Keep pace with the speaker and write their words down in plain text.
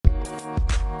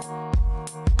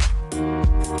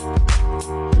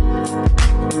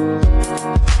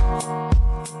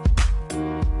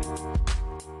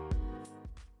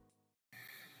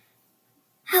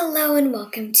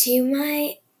welcome to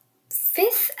my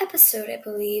 5th episode, I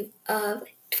believe, of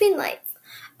Twin Life.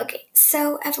 Okay,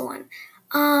 so everyone,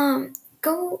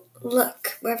 go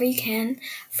look wherever you can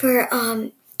for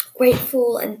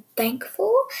Grateful and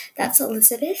Thankful. That's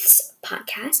Elizabeth's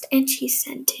podcast, and she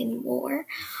sent in more.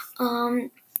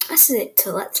 Let's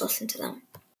listen to them.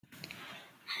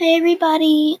 Hi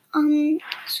everybody.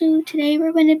 So today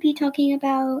we're going to be talking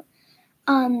about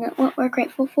what we're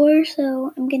grateful for.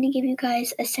 So I'm going to give you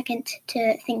guys a second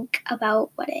to think about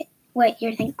what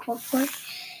you're thankful for.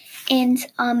 And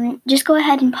just go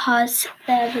ahead and pause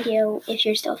the video if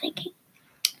you're still thinking.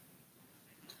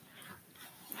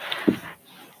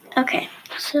 Okay.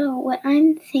 So what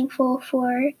I'm thankful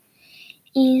for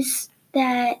is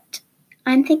that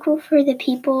I'm thankful for the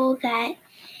people that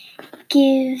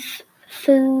give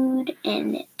food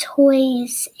and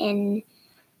toys and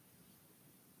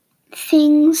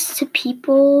things to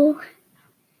people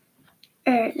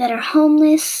that are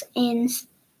homeless and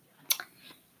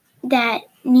that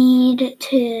need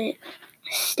to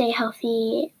stay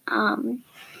healthy. And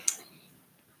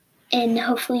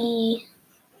hopefully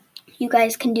you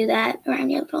guys can do that around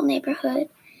your little neighborhood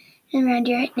and around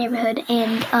your neighborhood.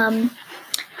 And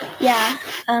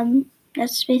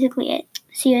that's basically it.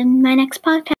 See you in my next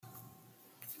podcast.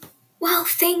 Well,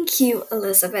 thank you,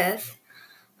 Elizabeth.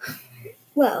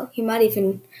 Well, you might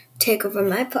even take over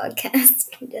my podcast.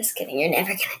 I'm just kidding. You're never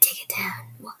going to take it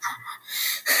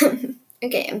down.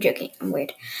 Okay, I'm joking. I'm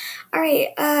weird. All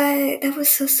right, that was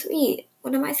so sweet.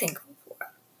 What am I thankful for?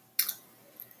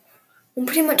 I'm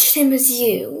pretty much same as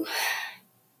you.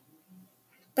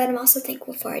 But I'm also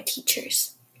thankful for our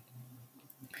teachers.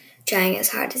 Trying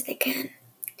as hard as they can.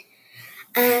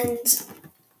 And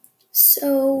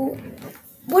so,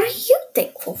 what are you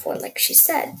thankful for, like she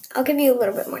said? I'll give you a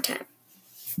little bit more time.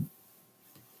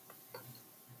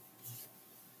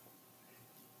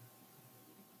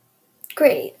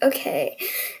 Great, okay.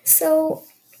 So,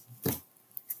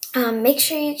 make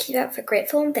sure you keep up for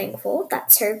Grateful and Thankful.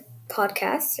 That's her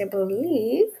podcast, I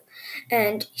believe.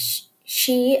 And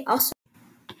she also...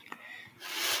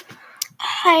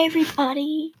 Hi,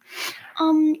 everybody.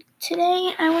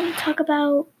 Today I want to talk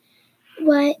about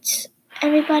what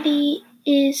everybody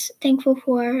is thankful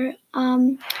for,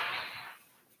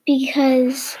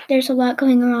 because there's a lot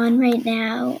going on right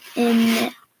now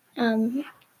in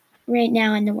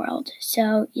the world.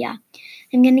 So yeah,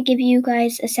 I'm going to give you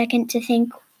guys a second to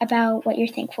think about what you're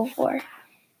thankful for.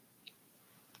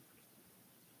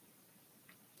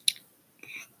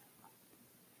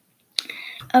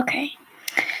 Okay.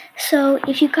 So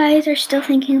if you guys are still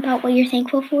thinking about what you're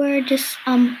thankful for, just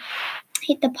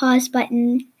hit the pause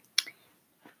button.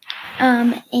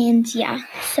 And yeah,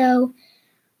 so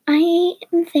I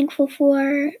am thankful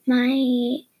for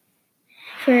the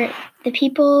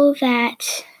people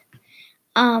that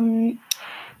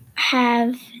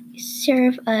have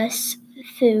served us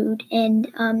food, and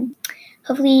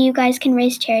hopefully you guys can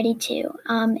raise charity too.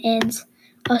 And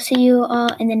I'll see you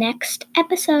all in the next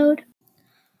episode.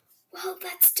 Well,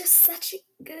 that's just such a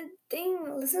good thing,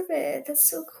 Elizabeth. That's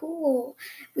so cool.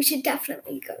 We should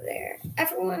definitely go there.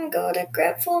 Everyone go to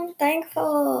Grateful and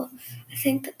Thankful. I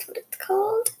think that's what it's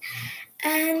called.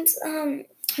 And her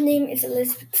name is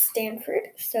Elizabeth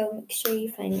Stanford, so make sure you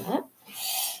find that.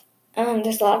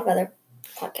 There's a lot of other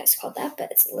podcasts called that, but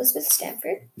it's Elizabeth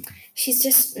Stanford. She's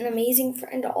just an amazing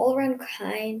friend, all around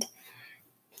kind,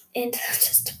 and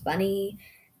just funny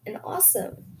and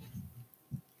awesome.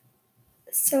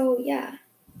 So, yeah.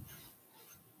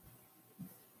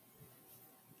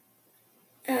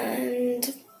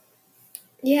 And,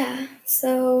 yeah,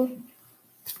 so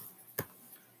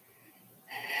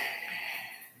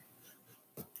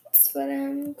that's what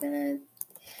I'm gonna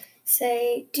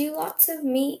say. Do lots of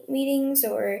meetings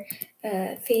or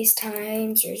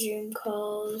FaceTimes or Zoom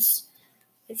calls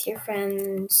with your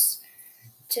friends.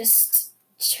 Just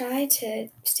try to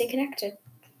stay connected.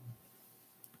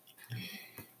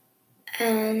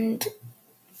 And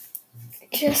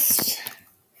just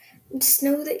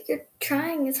know that you're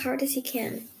trying as hard as you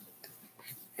can.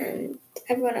 And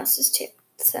everyone else is too.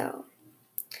 So,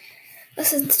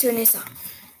 listen to a new song.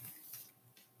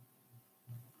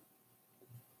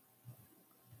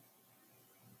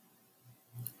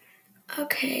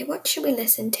 Okay, what should we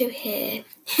listen to here?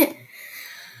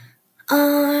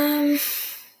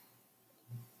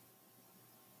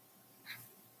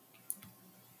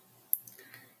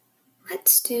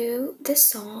 Let's do this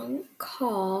song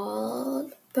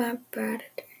called...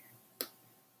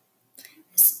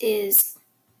 This is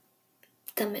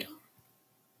The Middle.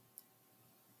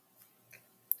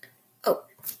 Oh,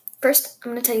 first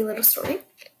I'm going to tell you a little story.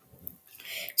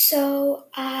 So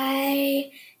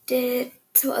I did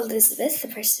So Elizabeth, the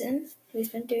person who's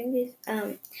been doing these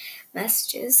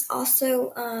messages,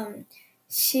 also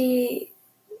she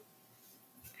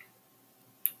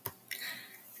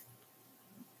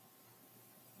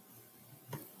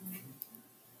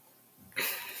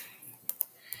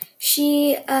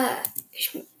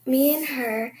me and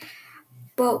her.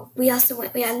 Well, we have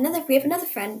another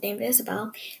friend named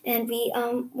Isabel, and we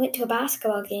went to a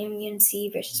basketball game,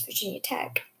 UNC versus Virginia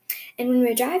Tech. And when we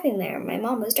were driving there, my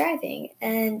mom was driving,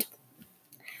 and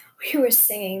we were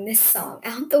singing this song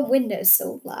out the window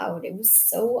so loud. It was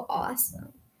so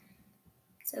awesome.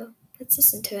 So let's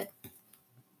listen to it.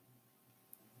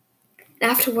 And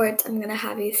afterwards, I'm gonna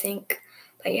have you think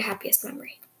about your happiest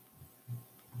memory.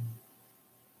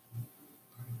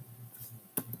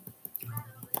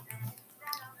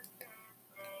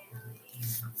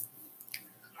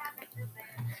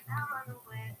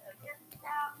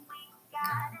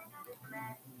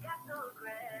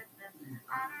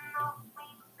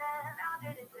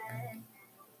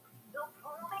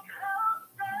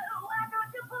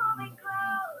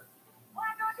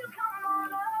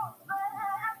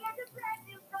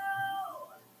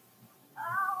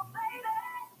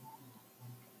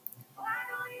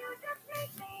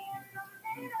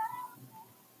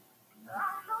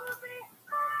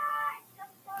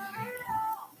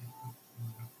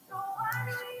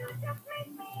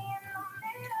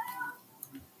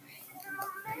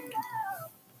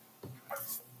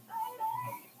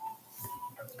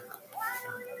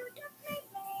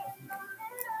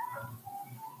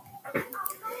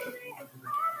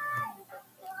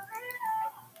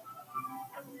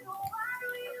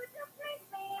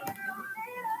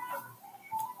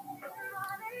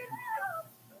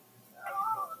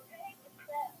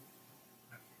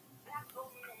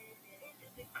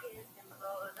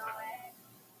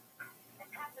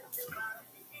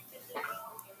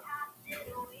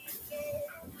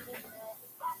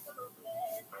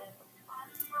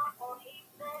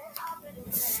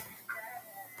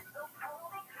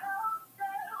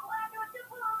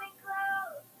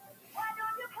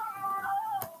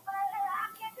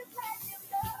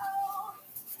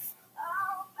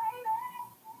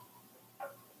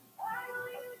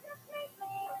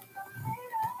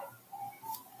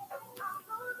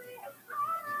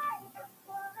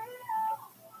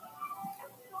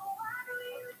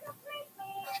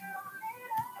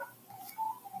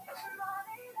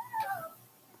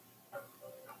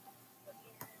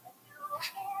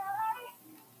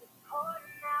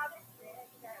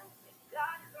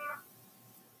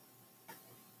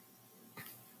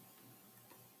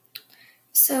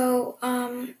 So,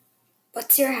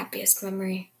 what's your happiest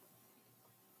memory?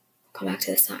 Come back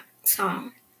to the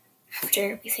song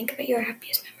after we think about your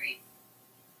happiest memory.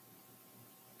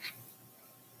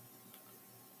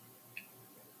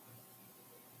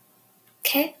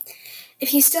 Okay?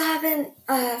 If you still haven't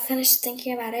finished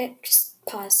thinking about it, just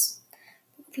pause.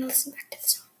 We're going to listen back to the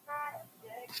song.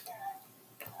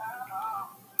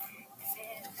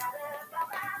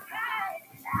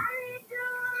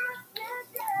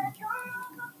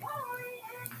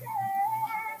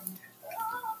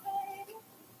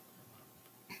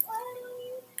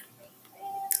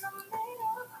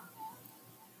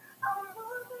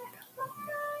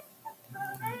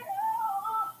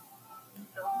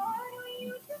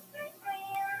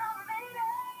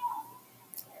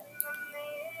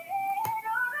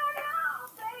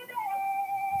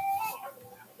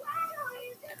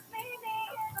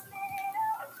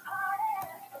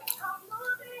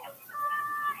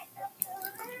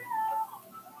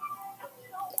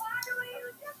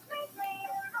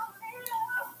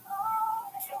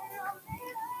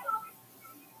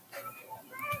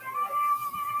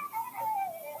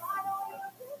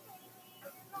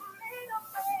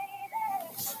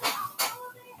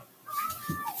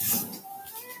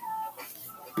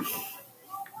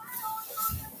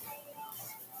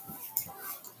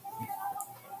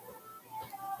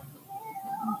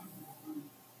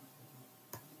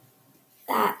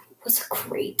 That was a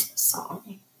great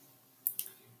song.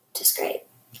 Just great.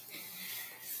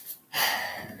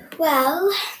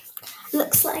 Well,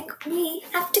 looks like we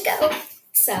have to go.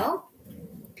 So,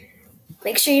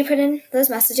 make sure you put in those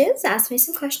messages, ask me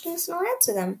some questions, and I'll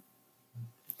answer them.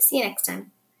 See you next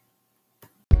time.